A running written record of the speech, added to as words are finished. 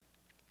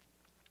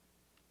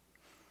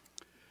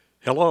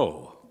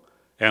Hello,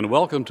 and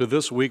welcome to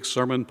this week's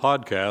sermon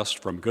podcast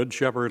from Good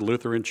Shepherd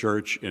Lutheran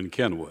Church in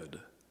Kenwood.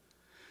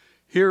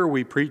 Here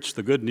we preach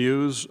the good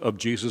news of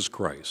Jesus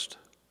Christ.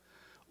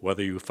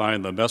 Whether you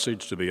find the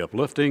message to be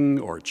uplifting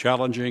or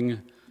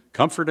challenging,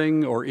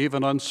 comforting or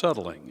even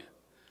unsettling,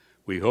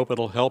 we hope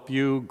it'll help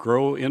you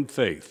grow in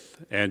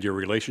faith and your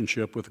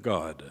relationship with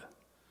God.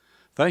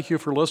 Thank you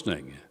for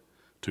listening.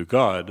 To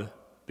God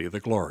be the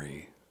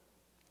glory.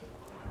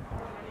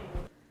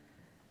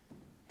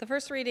 The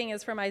first reading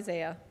is from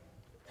Isaiah.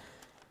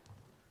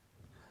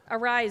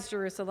 Arise,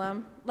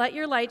 Jerusalem, let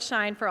your light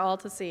shine for all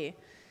to see,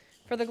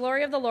 for the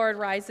glory of the Lord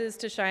rises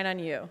to shine on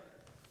you.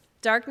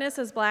 Darkness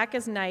as black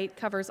as night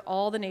covers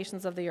all the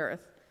nations of the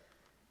earth,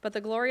 but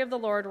the glory of the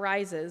Lord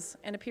rises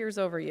and appears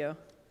over you.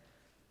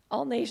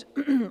 All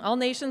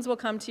nations will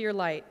come to your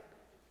light.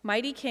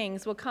 Mighty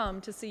kings will come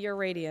to see your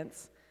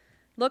radiance.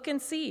 Look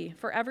and see,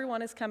 for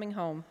everyone is coming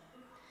home.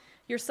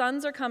 Your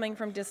sons are coming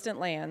from distant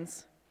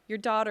lands. Your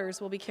daughters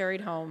will be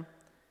carried home.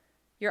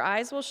 Your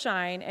eyes will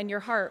shine, and your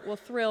heart will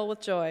thrill with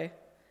joy.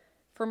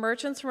 For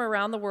merchants from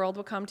around the world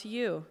will come to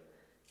you.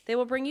 They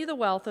will bring you the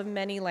wealth of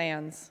many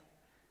lands.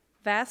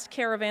 Vast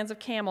caravans of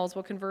camels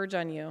will converge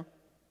on you,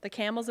 the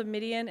camels of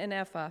Midian and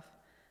Ephah.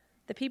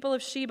 The people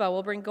of Sheba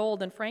will bring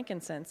gold and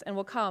frankincense and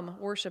will come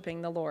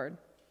worshiping the Lord.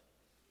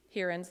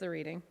 Here ends the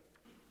reading.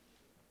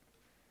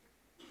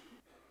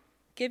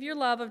 Give your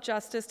love of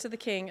justice to the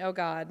king, O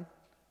God,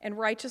 and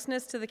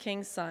righteousness to the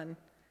king's son.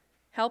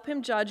 Help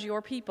him judge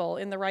your people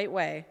in the right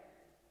way.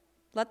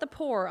 Let the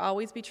poor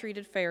always be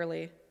treated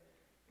fairly.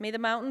 May the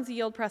mountains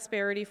yield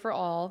prosperity for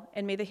all,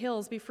 and may the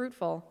hills be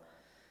fruitful.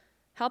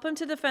 Help him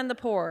to defend the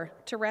poor,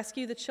 to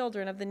rescue the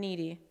children of the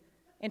needy,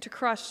 and to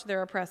crush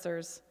their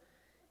oppressors.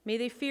 May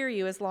they fear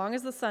you as long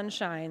as the sun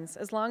shines,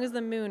 as long as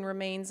the moon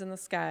remains in the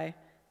sky.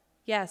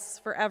 Yes,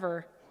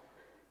 forever.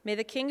 May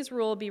the king's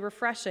rule be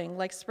refreshing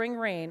like spring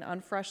rain on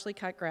freshly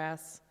cut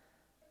grass,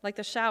 like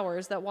the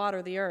showers that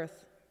water the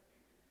earth.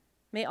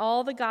 May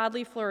all the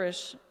godly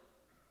flourish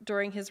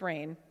during his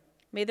reign.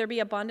 May there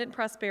be abundant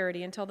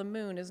prosperity until the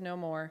moon is no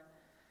more.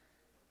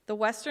 The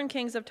western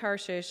kings of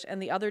Tarshish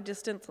and the other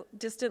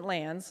distant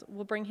lands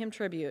will bring him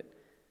tribute.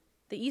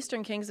 The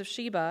eastern kings of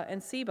Sheba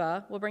and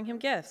Seba will bring him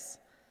gifts.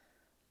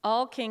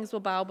 All kings will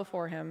bow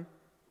before him,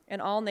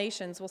 and all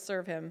nations will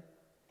serve him.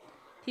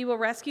 He will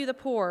rescue the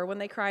poor when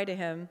they cry to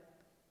him.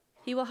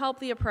 He will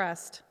help the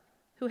oppressed,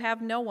 who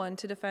have no one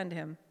to defend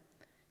him.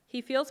 He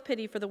feels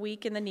pity for the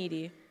weak and the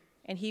needy,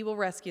 and he will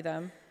rescue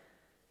them.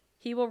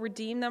 He will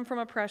redeem them from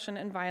oppression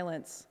and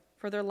violence,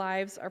 for their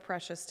lives are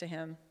precious to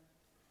him.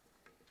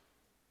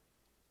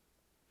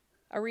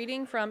 A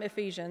reading from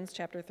Ephesians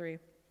chapter 3.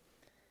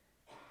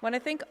 When I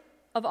think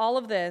of all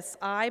of this,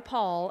 I,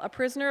 Paul, a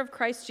prisoner of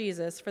Christ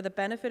Jesus, for the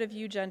benefit of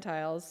you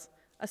Gentiles,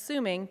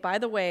 assuming, by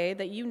the way,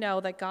 that you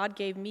know that God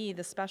gave me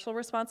the special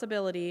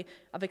responsibility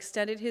of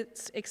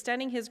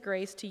extending his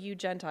grace to you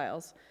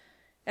Gentiles.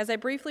 As I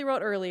briefly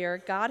wrote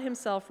earlier, God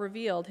himself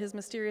revealed his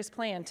mysterious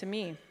plan to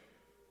me.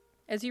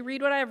 As you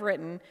read what I have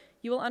written,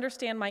 you will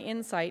understand my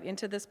insight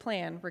into this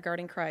plan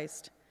regarding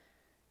Christ.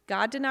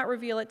 God did not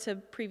reveal it to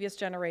previous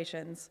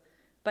generations,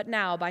 but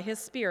now, by his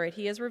Spirit,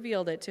 he has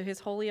revealed it to his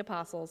holy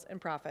apostles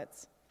and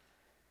prophets.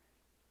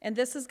 And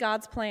this is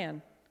God's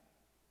plan.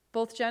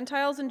 Both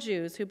Gentiles and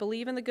Jews who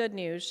believe in the good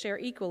news share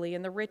equally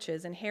in the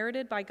riches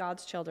inherited by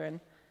God's children.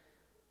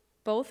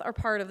 Both are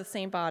part of the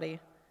same body,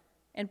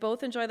 and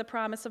both enjoy the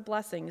promise of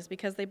blessings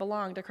because they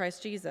belong to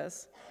Christ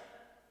Jesus.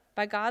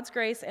 By God's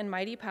grace and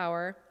mighty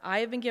power, I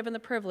have been given the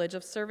privilege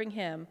of serving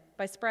him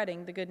by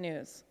spreading the good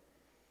news.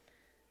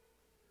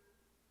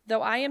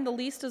 Though I am the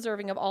least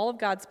deserving of all of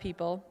God's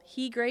people,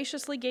 he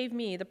graciously gave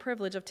me the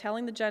privilege of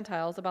telling the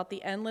Gentiles about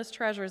the endless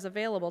treasures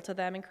available to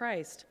them in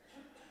Christ.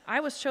 I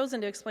was chosen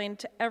to explain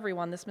to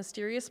everyone this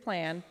mysterious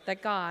plan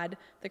that God,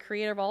 the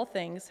creator of all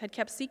things, had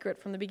kept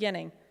secret from the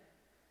beginning.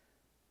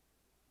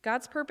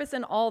 God's purpose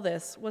in all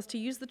this was to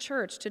use the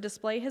church to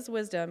display his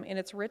wisdom in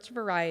its rich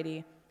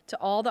variety to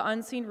all the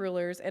unseen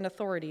rulers and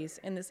authorities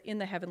in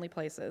the heavenly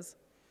places.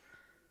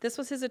 This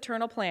was his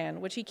eternal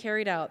plan, which he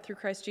carried out through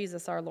Christ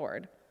Jesus our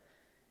Lord.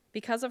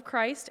 Because of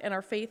Christ and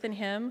our faith in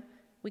him,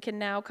 we can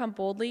now come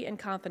boldly and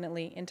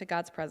confidently into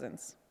God's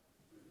presence.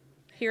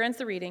 Here ends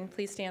the reading.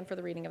 Please stand for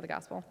the reading of the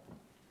gospel.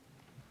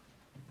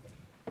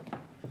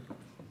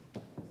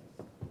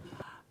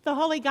 The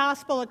Holy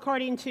Gospel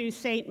according to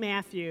St.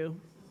 Matthew.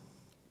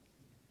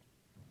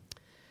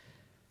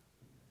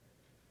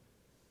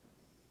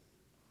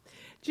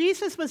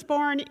 Jesus was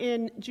born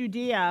in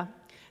Judea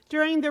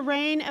during the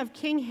reign of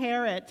King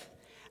Herod.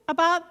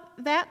 About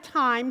that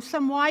time,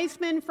 some wise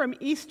men from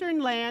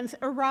eastern lands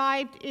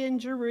arrived in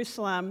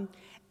Jerusalem,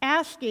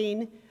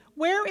 asking,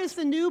 "Where is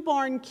the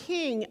newborn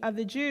King of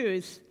the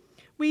Jews?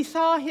 We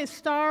saw his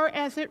star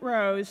as it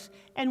rose,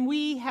 and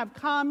we have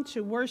come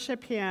to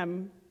worship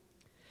him."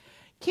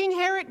 King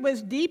Herod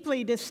was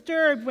deeply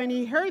disturbed when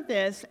he heard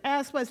this,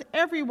 as was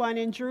everyone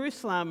in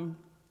Jerusalem.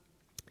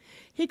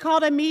 He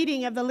called a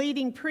meeting of the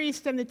leading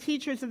priests and the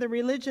teachers of the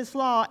religious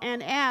law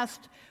and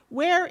asked,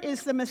 "Where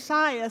is the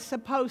Messiah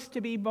supposed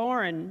to be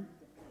born?"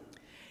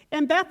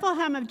 "In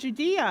Bethlehem of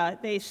Judea,"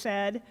 they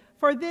said,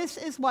 "for this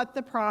is what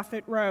the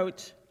prophet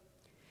wrote.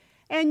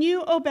 And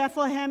you, O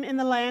Bethlehem, in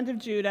the land of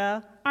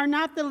Judah, are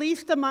not the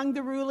least among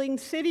the ruling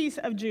cities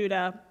of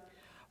Judah,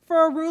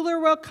 for a ruler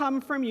will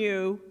come from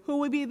you, who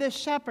will be the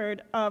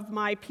shepherd of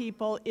my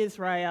people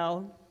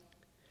Israel."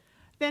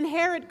 Then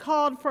Herod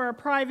called for a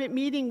private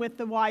meeting with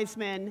the wise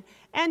men,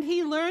 and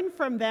he learned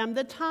from them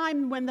the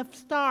time when the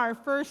star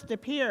first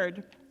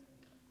appeared.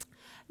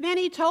 Then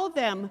he told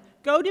them,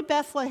 "Go to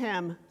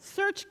Bethlehem,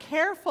 search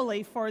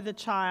carefully for the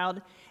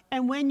child,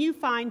 and when you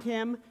find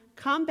him,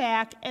 come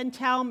back and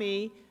tell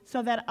me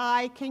so that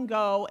I can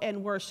go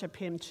and worship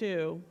him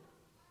too."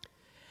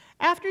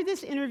 After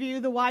this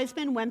interview, the wise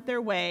men went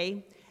their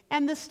way,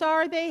 and the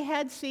star they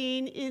had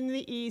seen in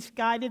the east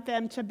guided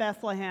them to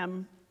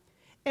Bethlehem.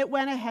 It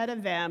went ahead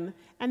of them,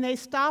 and they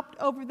stopped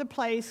over the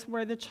place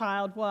where the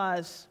child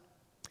was.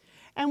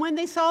 And when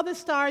they saw the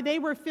star, they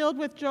were filled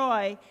with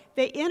joy.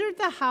 They entered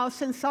the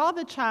house and saw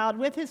the child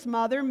with his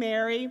mother,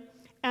 Mary,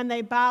 and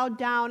they bowed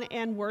down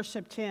and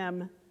worshiped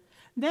him.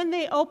 Then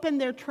they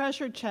opened their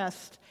treasure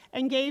chest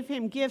and gave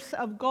him gifts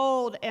of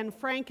gold and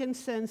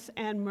frankincense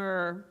and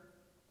myrrh.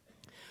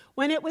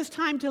 When it was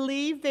time to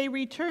leave, they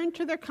returned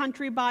to their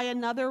country by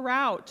another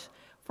route,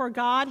 for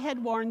God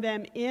had warned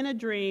them in a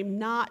dream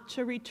not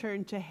to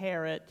return to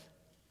Herod.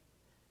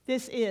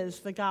 This is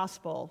the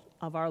gospel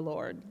of our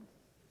Lord.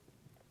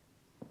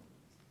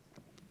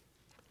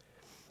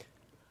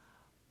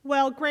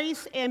 Well,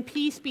 grace and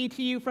peace be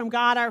to you from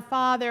God our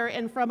Father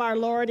and from our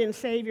Lord and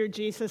Savior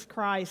Jesus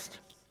Christ.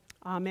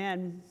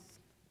 Amen.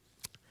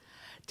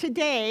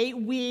 Today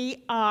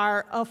we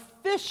are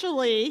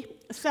officially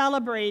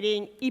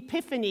celebrating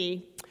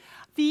Epiphany,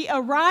 the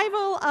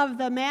arrival of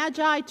the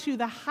Magi to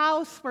the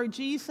house where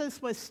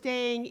Jesus was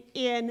staying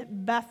in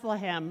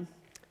Bethlehem.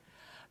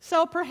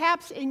 So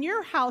perhaps in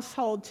your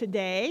household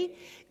today,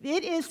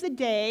 it is the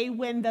day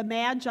when the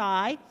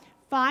Magi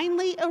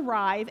finally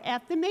arrive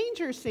at the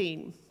manger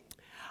scene.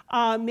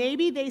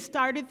 Maybe they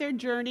started their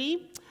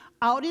journey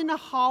out in a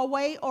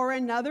hallway or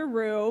another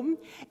room,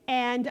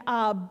 and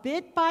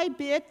bit by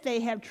bit they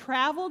have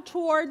traveled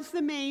towards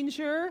the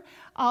manger,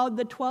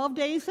 the 12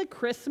 days of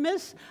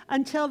Christmas,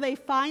 until they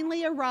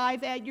finally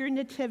arrive at your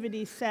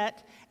nativity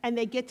set and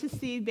they get to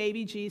see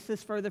baby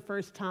Jesus for the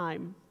first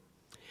time.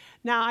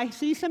 Now, I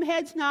see some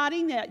heads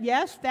nodding that,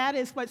 yes, that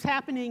is what's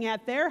happening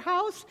at their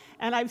house,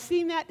 and I've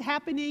seen that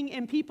happening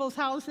in people's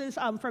houses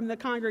from the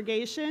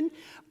congregation.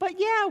 But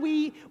yeah,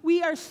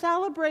 we are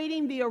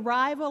celebrating the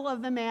arrival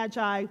of the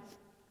Magi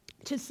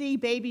to see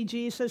baby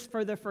Jesus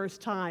for the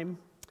first time.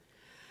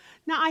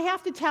 Now, I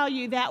have to tell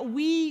you that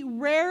we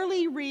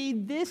rarely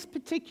read this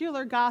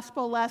particular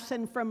gospel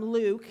lesson from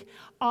Luke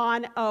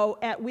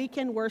at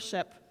weekend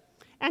worship,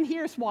 and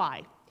here's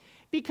why.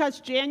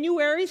 Because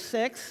January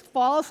 6th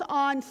falls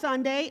on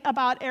Sunday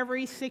about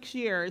every 6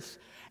 years.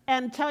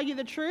 And tell you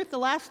the truth, the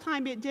last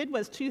time it did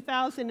was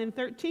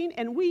 2013,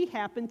 and we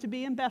happened to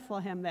be in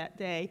Bethlehem that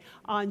day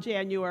on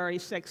January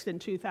 6th in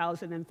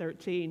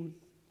 2013.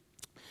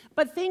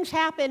 But things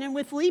happen, and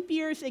with leap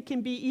years, it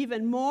can be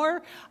even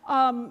more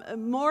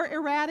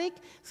erratic.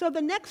 So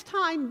the next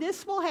time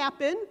this will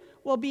happen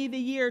will be the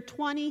year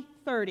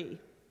 2030.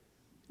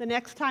 The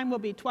next time will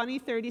be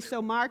 2030,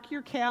 so mark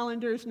your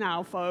calendars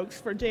now, folks,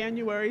 for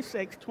January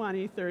 6,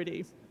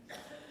 2030.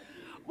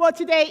 Well,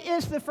 today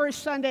is the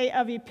first Sunday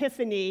of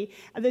Epiphany,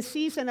 the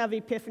season of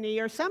Epiphany,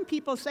 or some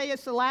people say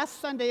it's the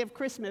last Sunday of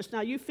Christmas. Now,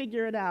 you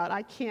figure it out.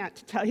 I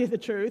can't tell you the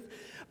truth.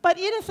 But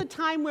it is a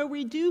time where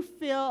we do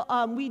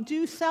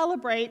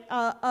celebrate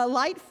a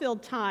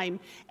light-filled time,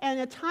 and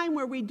a time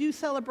where we do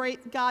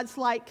celebrate God's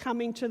light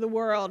coming to the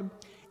world.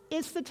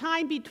 It's the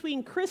time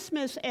between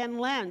Christmas and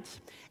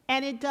Lent,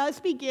 and it does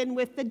begin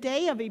with the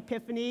day of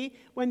Epiphany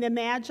when the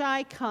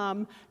Magi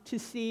come to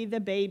see the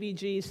baby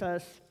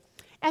Jesus.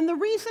 And the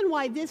reason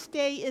why this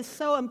day is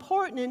so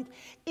important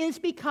is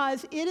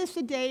because it is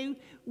the day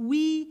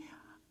we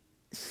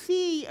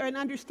see and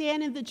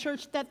understand in the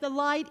church that the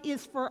light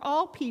is for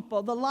all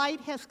people. The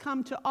light has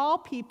come to all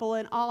people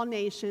in all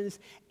nations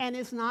and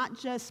is not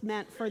just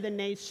meant for the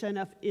nation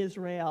of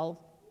Israel.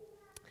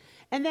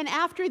 And then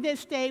after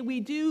this day, we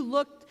do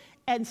look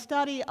and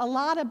study a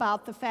lot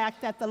about the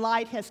fact that the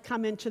light has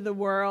come into the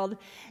world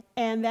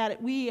and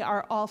that we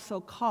are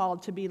also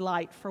called to be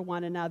light for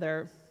one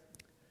another.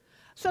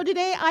 So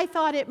today I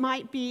thought it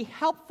might be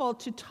helpful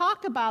to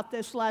talk about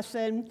this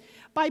lesson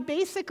by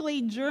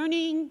basically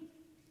journeying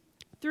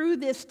through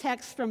this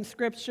text from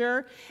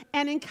Scripture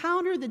and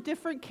encounter the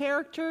different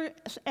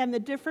characters and the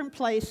different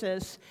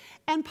places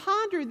and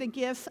ponder the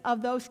gifts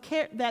of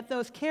that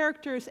those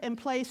characters and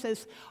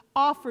places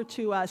offer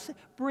to us,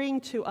 bring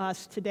to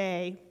us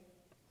today.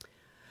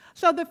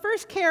 So the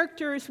first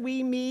characters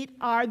we meet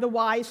are the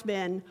wise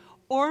men,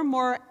 or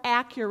more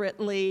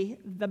accurately,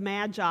 the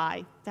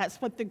Magi. That's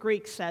what the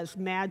Greek says,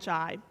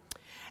 Magi.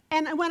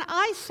 And when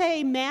I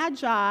say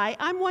Magi,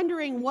 I'm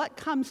wondering what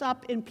comes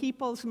up in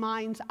people's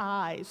minds'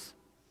 eyes.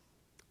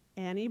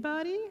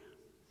 Anybody?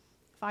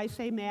 If I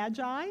say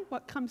Magi,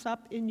 what comes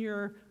up in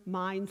your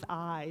mind's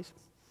eyes?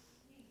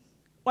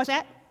 What's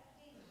that?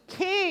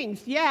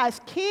 Kings,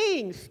 yes,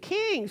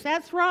 kings,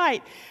 that's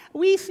right.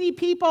 We see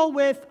people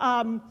with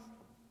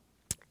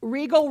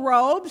regal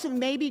robes and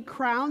maybe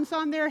crowns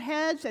on their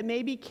heads and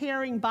maybe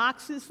carrying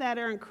boxes that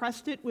are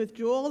encrusted with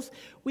jewels.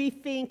 We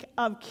think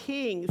of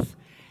kings.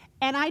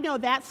 And I know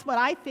that's what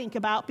I think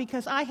about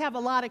because I have a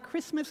lot of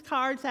Christmas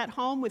cards at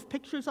home with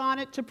pictures on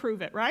it to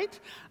prove it, right?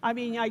 I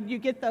mean, you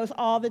get those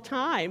all the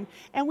time.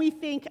 And we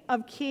think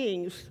of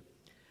kings.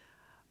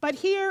 But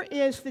here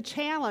is the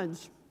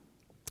challenge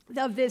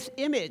of this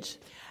image,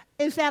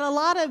 is that a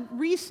lot of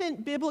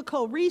recent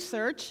biblical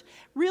research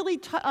really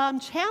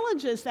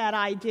challenges that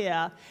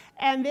idea.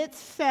 And it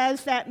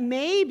says that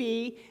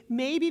maybe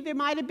there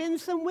might have been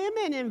some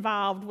women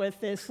involved with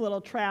this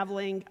little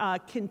traveling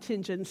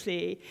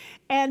contingency.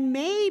 And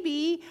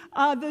maybe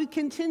the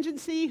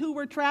contingency who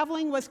were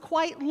traveling was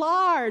quite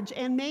large,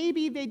 and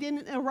maybe they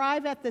didn't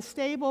arrive at the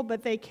stable,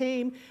 but they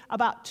came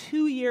about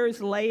 2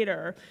 years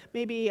later,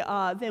 maybe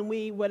than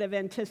we would have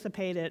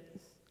anticipated.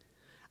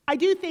 I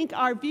do think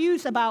our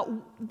views about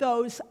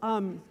those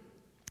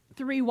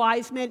three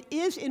wise men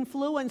is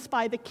influenced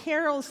by the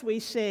carols we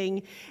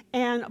sing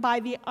and by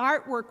the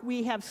artwork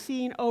we have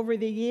seen over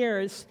the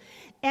years.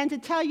 And to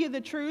tell you the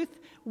truth,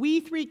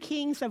 We Three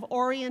Kings of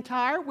Orient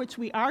Are, which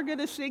we are going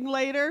to sing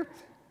later,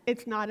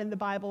 it's not in the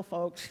Bible,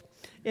 folks.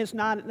 It's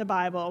not in the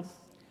Bible.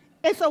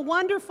 It's a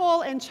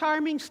wonderful and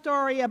charming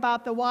story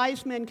about the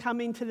wise men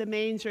coming to the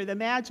manger, the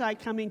Magi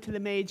coming to the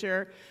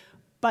manger,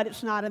 but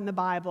it's not in the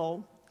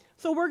Bible.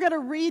 So we're going to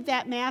read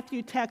that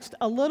Matthew text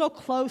a little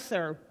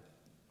closer,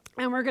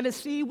 and we're going to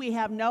see we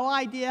have no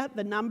idea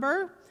the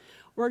number.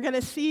 We're going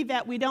to see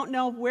that we don't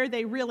know where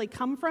they really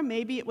come from.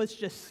 Maybe it was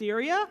just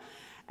Syria.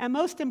 And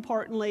most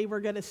importantly, we're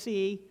going to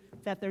see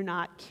that they're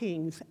not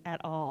kings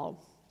at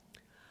all.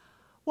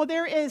 Well,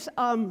 there is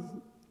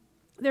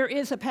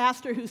a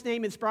pastor whose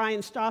name is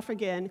Brian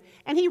Stoffagen,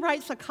 and he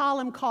writes a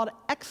column called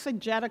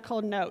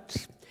Exegetical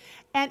Notes.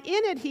 And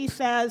in it he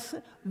says,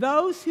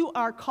 those who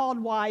are called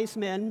wise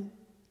men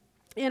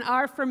in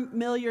our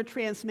familiar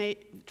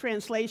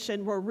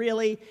translation were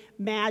really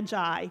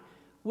magi,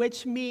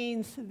 which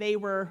means they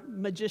were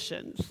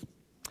magicians.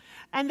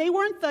 And they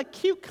weren't the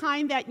cute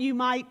kind that you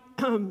might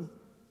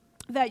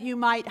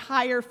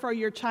hire for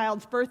your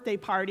child's birthday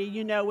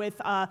party, with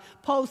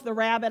pulls the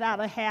rabbit out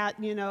of a hat,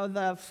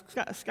 the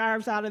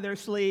scarves out of their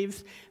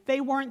sleeves.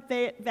 They weren't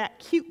that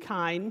cute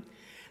kind.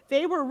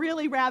 They were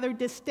really rather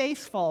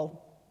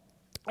distasteful.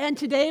 And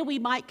today we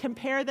might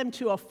compare them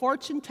to a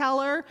fortune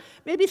teller,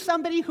 maybe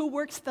somebody who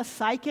works the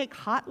psychic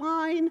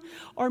hotline,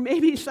 or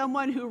maybe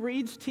someone who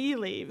reads tea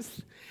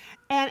leaves.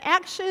 And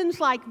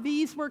actions like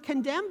these were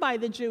condemned by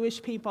the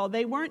Jewish people.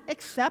 They weren't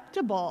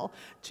acceptable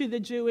to the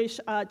Jewish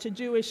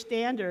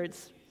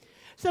standards.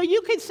 So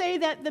you could say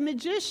that the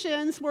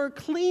magicians were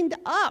cleaned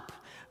up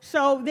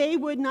so they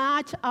would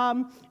not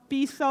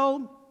be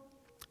so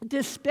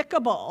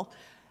despicable.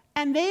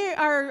 And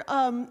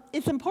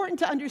it's important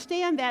to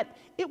understand that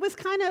it was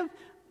kind of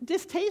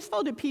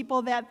distasteful to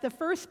people that the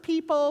first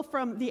people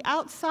from the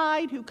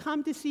outside who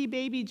come to see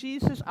baby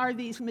Jesus are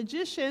these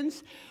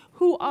magicians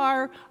who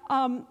are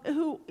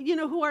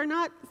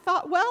not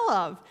thought well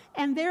of.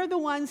 And they're the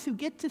ones who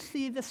get to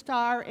see the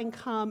star and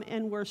come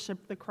and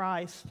worship the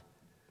Christ.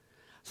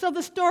 So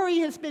the story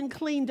has been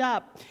cleaned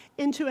up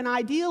into an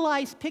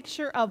idealized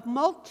picture of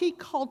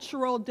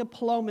multicultural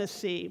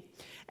diplomacy.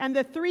 And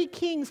the three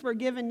kings were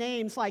given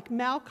names like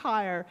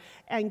Melchior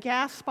and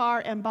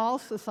Gaspar and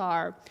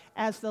Balthasar,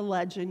 as the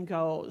legend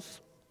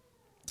goes.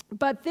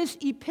 But this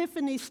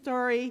epiphany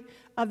story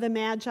of the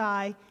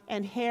Magi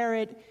and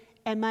Herod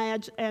and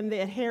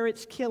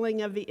Herod's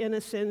killing of the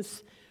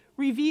innocents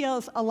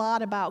reveals a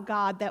lot about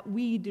God that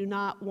we do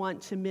not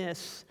want to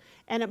miss.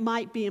 And it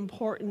might be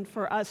important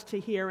for us to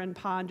hear and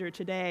ponder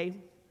today.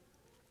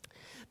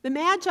 The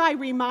Magi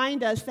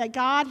remind us that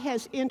God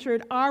has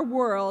entered our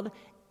world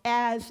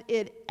as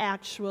it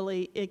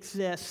actually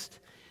exists.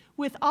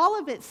 With all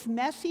of its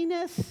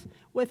messiness,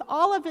 with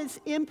all of its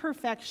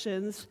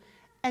imperfections,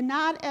 and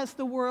not as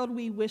the world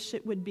we wish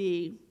it would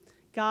be.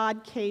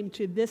 God came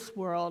to this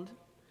world.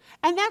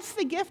 And that's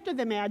the gift of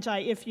the Magi,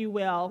 if you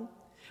will.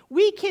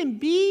 We can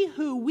be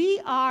who we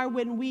are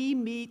when we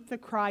meet the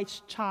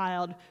Christ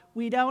child.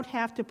 We don't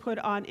have to put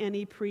on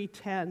any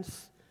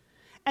pretense.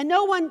 And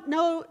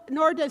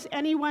nor does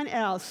anyone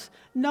else.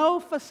 No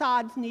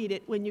facades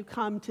needed when you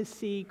come to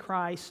see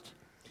Christ.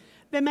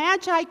 The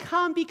Magi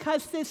come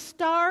because this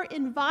star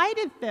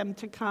invited them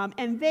to come,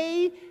 and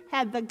they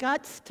had the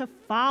guts to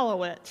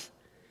follow it.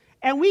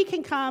 And we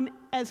can come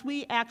as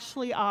we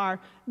actually are.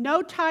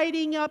 No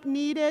tidying up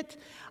needed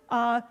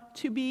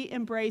to be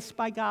embraced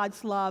by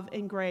God's love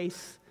and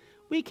grace.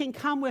 We can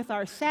come with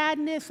our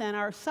sadness and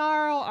our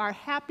sorrow, our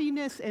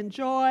happiness and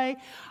joy,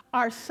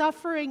 our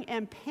suffering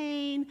and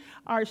pain.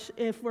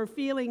 If we're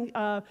feeling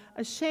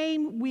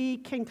ashamed, we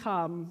can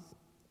come.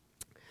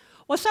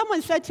 Well,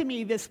 someone said to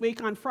me this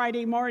week on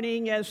Friday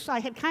morning, as I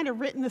had kind of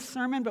written the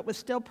sermon but was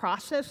still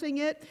processing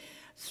it,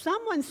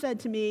 someone said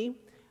to me,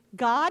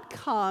 God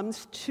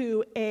comes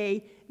to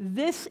a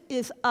this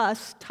is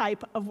us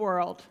type of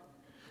world.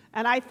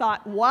 And I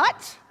thought,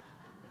 what?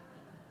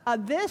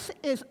 this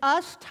is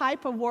us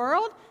type of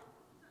world.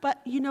 But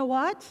you know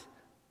what?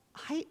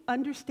 I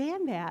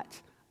understand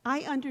that.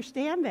 I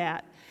understand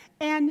that.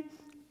 And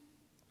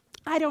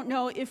I don't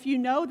know if you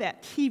know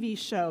that TV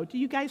show. Do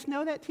you guys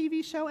know that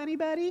TV show,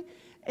 anybody?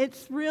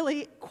 It's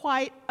really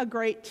quite a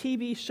great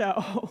TV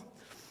show.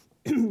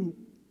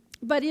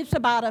 But it's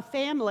about a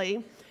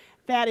family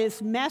that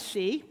is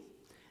messy,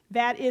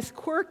 that is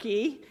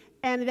quirky,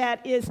 and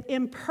that is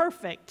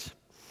imperfect.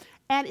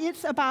 And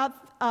it's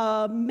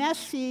about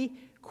messy,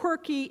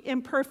 quirky,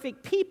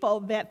 imperfect people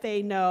that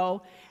they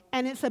know,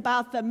 and it's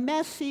about the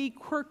messy,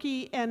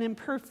 quirky, and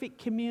imperfect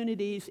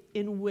communities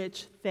in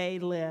which they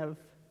live.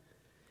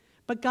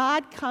 But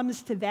God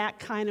comes to that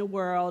kind of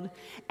world,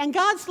 and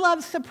God's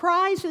love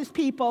surprises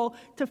people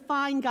to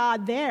find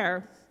God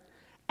there.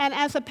 And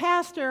as a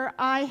pastor,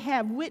 I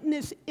have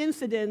witnessed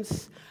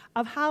incidents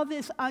of how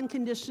this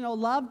unconditional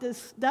love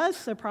does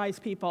surprise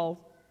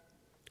people.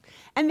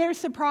 And they're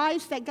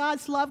surprised that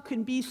God's love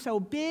can be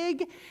so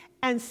big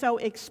and so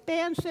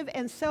expansive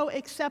and so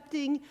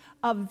accepting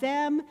of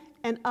them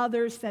and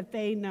others that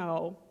they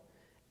know.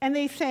 And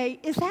they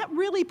say, is that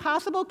really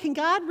possible? Can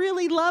God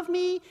really love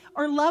me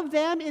or love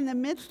them in the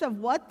midst of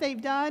what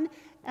they've done?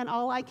 And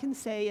all I can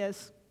say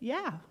is,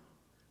 yeah,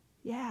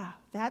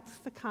 that's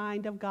the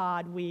kind of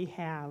God we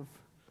have.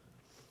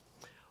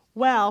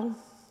 Well,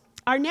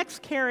 our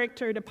next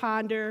character to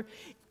ponder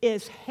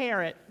is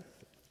Herod.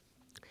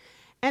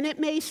 And it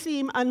may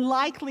seem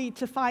unlikely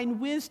to find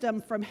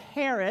wisdom from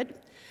Herod,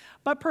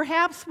 but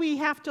perhaps we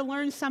have to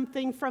learn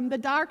something from the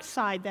dark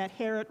side that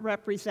Herod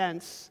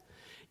represents.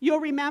 You'll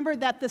remember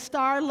that the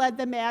star led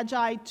the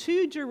Magi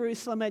to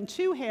Jerusalem and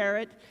to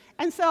Herod,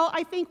 and so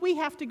I think we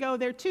have to go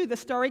there too. The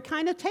story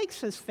kind of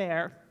takes us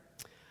there.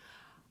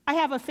 I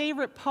have a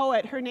favorite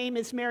poet. Her name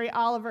is Mary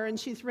Oliver, and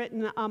she's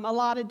written a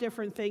lot of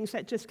different things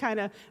that just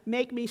kind of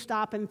make me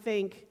stop and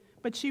think.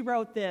 But she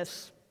wrote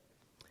this: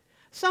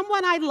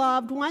 "Someone I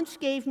loved once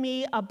gave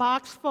me a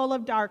box full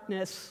of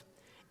darkness.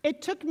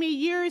 It took me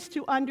years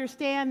to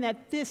understand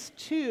that this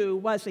too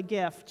was a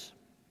gift."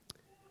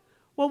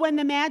 Well, when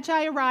the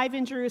Magi arrive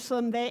in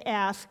Jerusalem, they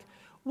ask,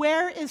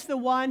 "Where is the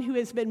one who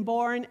has been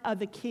born of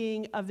the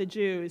King of the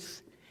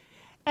Jews?"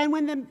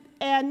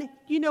 And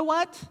you know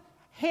what?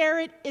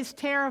 Herod is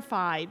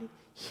terrified.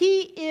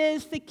 He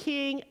is the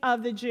king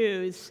of the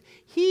Jews.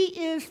 He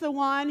is the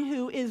one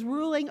who is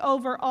ruling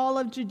over all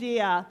of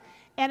Judea.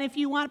 And if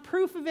you want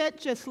proof of it,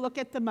 just look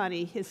at the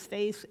money. His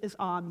face is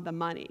on the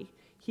money.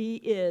 He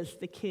is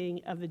the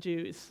king of the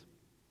Jews.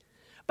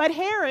 But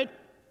Herod,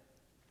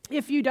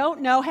 if you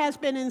don't know, has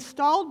been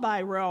installed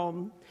by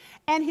Rome.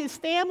 And his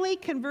family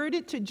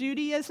converted to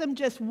Judaism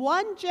just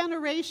one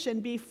generation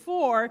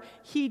before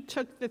he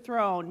took the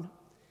throne.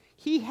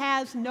 He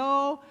has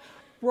no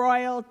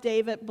royal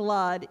David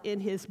blood in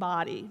his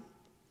body.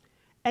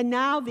 And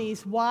now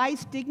these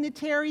wise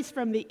dignitaries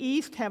from the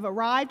east have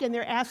arrived, and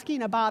they're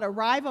asking about a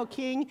rival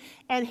king,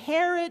 and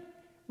Herod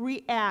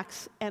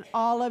reacts, and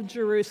all of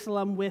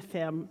Jerusalem with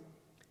him.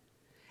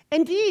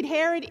 Indeed,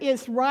 Herod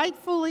is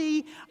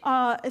rightfully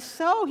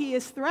so. He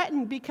is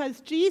threatened because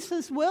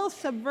Jesus will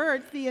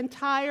subvert the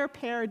entire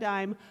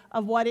paradigm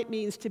of what it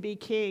means to be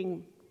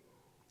king.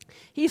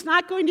 He's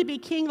not going to be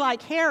king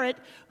like Herod,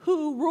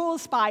 who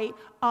rules by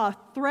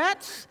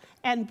threats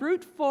and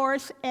brute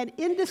force and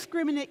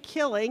indiscriminate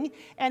killing.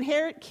 And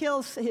Herod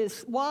kills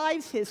his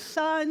wives, his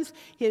sons,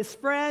 his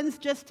friends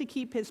just to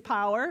keep his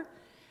power.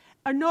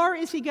 Nor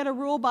is he going to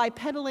rule by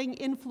peddling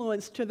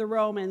influence to the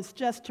Romans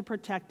just to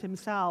protect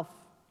himself.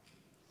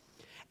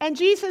 And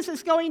Jesus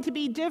is going to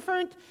be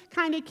different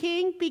kind of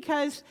king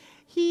because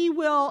he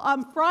will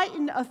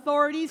frighten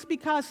authorities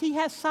because he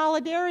has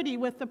solidarity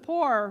with the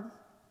poor.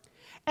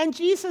 And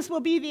Jesus will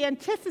be the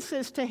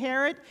antithesis to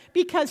Herod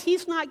because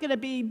he's not going to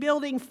be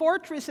building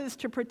fortresses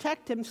to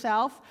protect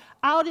himself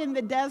out in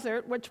the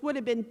desert, which would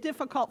have been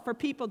difficult for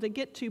people to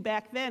get to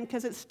back then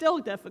because it's still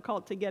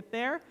difficult to get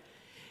there.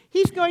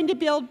 He's going to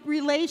build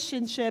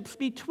relationships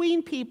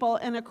between people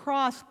and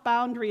across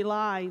boundary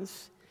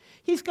lines.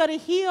 He's going to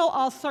heal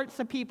all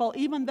sorts of people,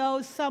 even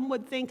those some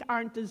would think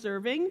aren't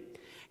deserving.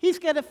 He's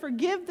going to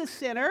forgive the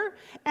sinner,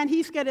 and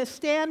he's going to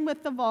stand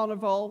with the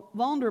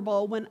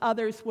vulnerable when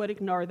others would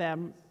ignore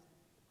them.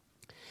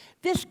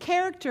 This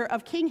character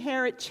of King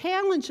Herod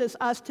challenges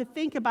us to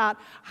think about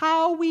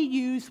how we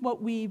use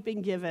what we've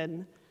been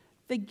given,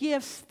 the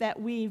gifts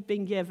that we've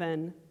been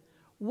given.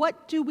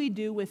 What do we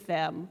do with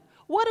them?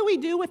 What do we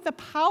do with the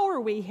power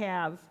we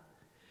have?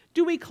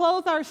 Do we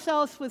clothe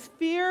ourselves with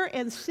fear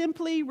and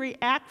simply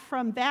react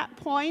from that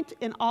point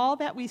in all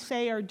that we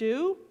say or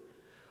do?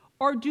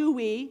 Or do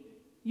we,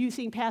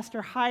 using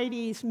Pastor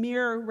Heidi's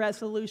mirror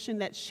resolution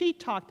that she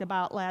talked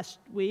about last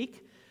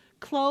week,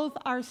 clothe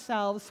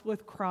ourselves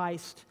with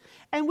Christ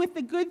and with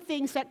the good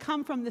things that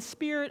come from the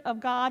Spirit of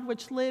God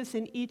which lives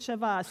in each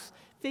of us,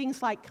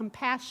 things like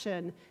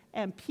compassion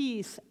and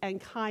peace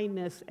and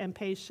kindness and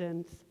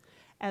patience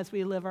as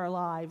we live our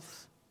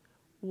lives?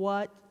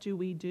 What do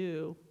we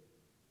do?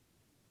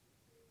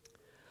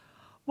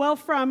 Well,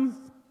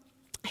 from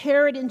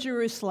Herod in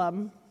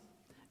Jerusalem,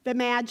 the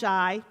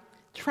Magi,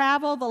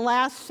 travel the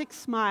last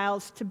 6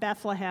 miles to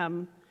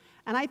Bethlehem.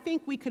 And I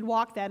think we could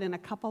walk that in a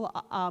couple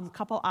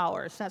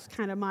hours. That's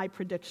kind of my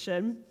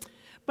prediction.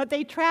 But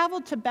they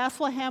traveled to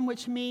Bethlehem,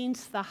 which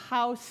means the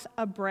house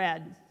of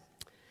bread.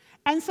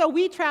 And so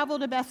we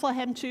traveled to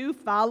Bethlehem too,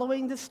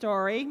 following the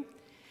story.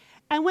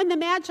 And when the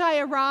Magi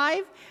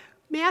arrive,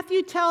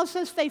 Matthew tells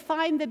us they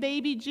find the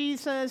baby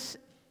Jesus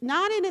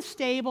not in a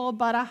stable,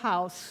 but a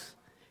house,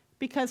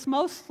 because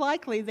most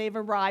likely they've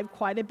arrived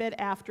quite a bit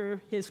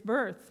after his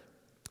birth.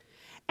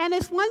 And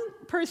as one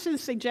person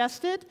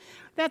suggested,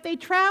 that they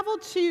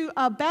traveled to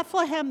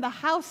Bethlehem, the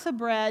house of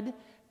bread,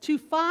 to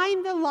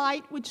find the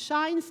light which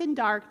shines in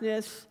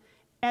darkness,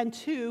 and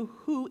to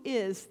who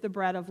is the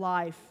bread of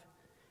life.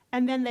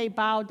 And then they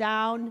bow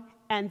down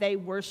and they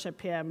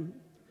worship him.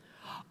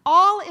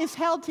 All is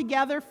held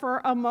together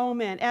for a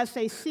moment as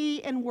they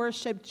see and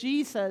worship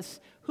Jesus,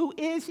 who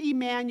is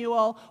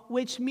Emmanuel,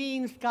 which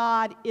means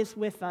God is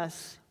with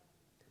us.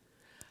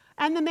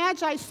 And the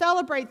Magi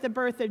celebrate the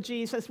birth of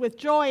Jesus with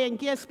joy and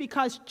gifts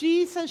because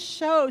Jesus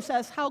shows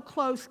us how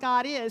close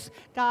God is.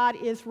 God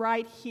is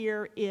right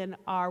here in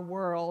our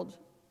world.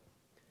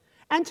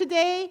 And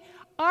today,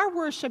 our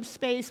worship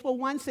space will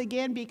once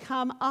again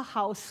become a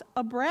house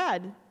of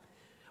bread.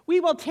 We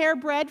will tear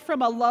bread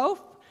from a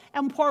loaf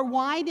and pour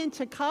wine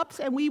into cups,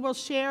 and we will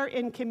share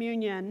in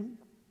communion.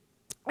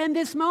 And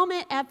this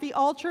moment at the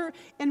altar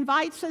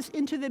invites us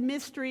into the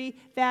mystery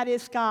that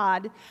is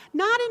God,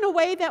 not in a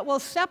way that will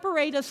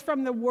separate us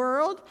from the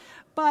world,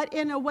 but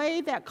in a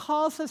way that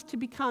calls us to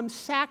become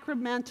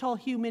sacramental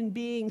human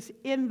beings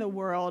in the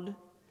world.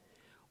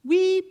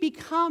 We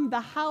become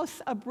the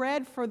house of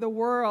bread for the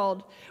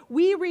world.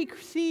 We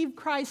receive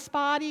Christ's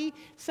body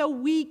so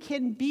we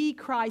can be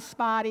Christ's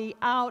body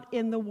out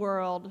in the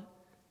world.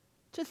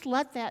 Just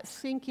let that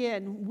sink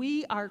in.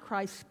 We are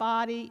Christ's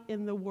body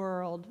in the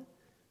world.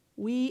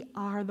 We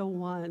are the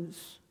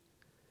ones.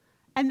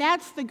 And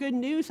that's the good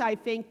news, I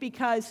think,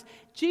 because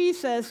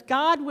Jesus,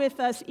 God with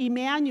us,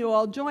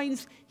 Emmanuel,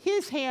 joins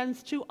his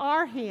hands to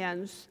our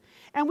hands.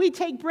 And we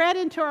take bread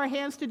into our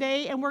hands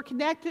today, and we're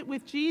connected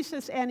with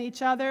Jesus and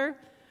each other.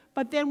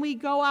 But then we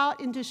go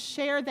out and to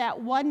share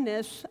that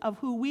oneness of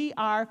who we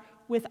are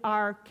with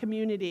our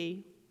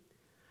community.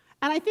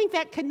 And I think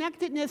that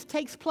connectedness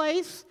takes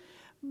place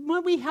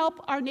when we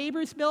help our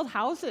neighbors build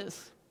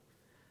houses.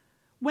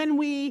 When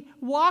we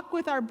walk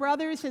with our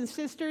brothers and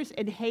sisters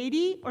in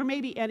Haiti, or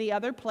maybe any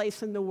other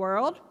place in the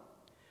world,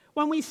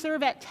 when we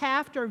serve at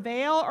Taft or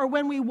Vail, or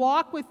when we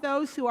walk with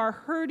those who are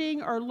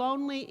hurting or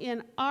lonely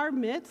in our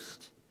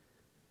midst,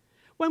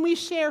 when we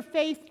share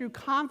faith through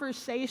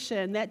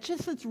conversation that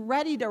just is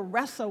ready to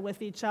wrestle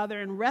with each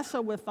other and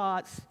wrestle with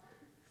thoughts,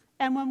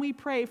 and when we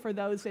pray for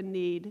those in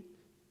need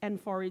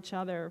and for each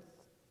other.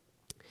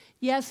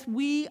 Yes,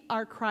 we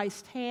are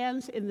Christ's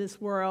hands in this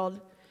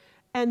world,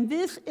 and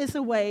this is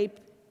a way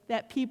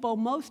that people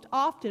most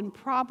often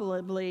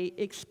probably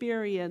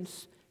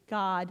experience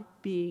God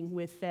being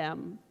with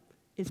them,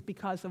 is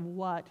because of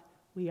what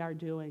we are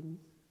doing.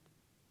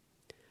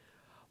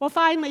 Well,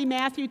 finally,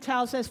 Matthew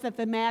tells us that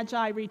the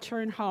Magi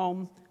return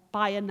home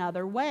by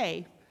another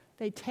way.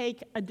 They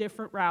take a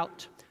different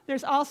route.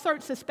 There's all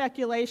sorts of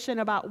speculation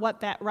about what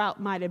that route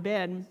might have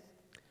been.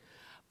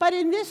 But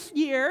in this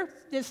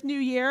new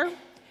year,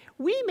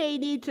 we may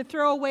need to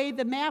throw away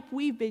the map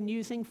we've been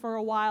using for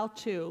a while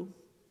too.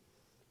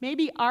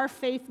 Maybe our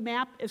faith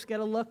map is going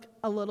to look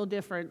a little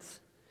different.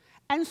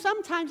 And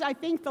sometimes I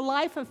think the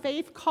life of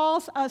faith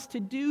calls us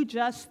to do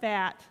just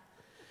that.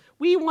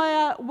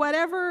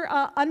 Whatever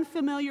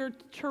unfamiliar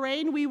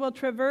terrain we will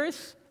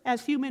traverse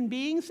as human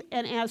beings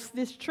and as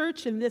this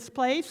church in this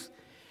place,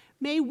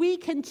 may we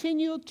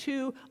continue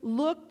to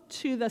look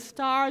to the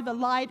star, the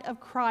light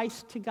of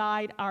Christ, to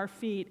guide our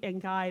feet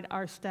and guide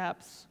our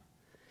steps.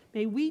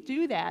 May we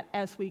do that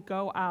as we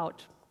go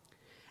out.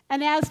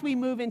 And as we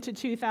move into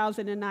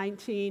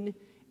 2019,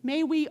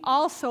 may we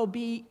also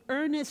be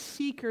earnest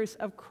seekers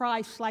of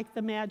Christ like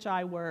the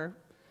Magi were,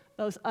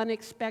 those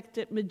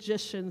unexpected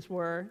magicians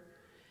were.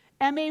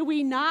 And may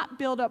we not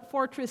build up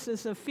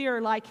fortresses of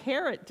fear like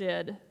Herod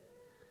did.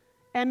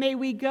 And may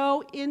we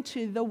go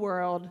into the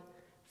world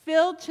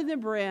filled to the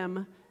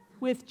brim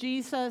with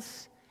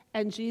Jesus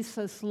and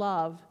Jesus'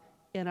 love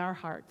in our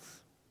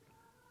hearts.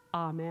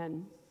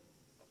 Amen.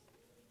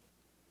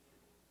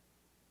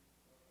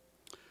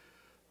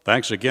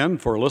 Thanks again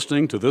for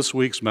listening to this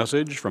week's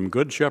message from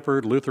Good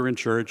Shepherd Lutheran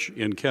Church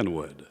in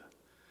Kenwood.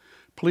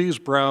 Please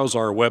browse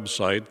our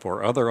website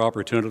for other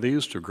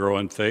opportunities to grow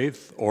in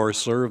faith or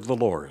serve the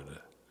Lord.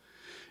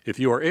 If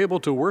you are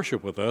able to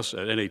worship with us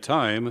at any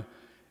time,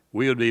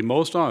 we would be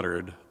most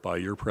honored by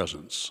your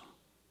presence.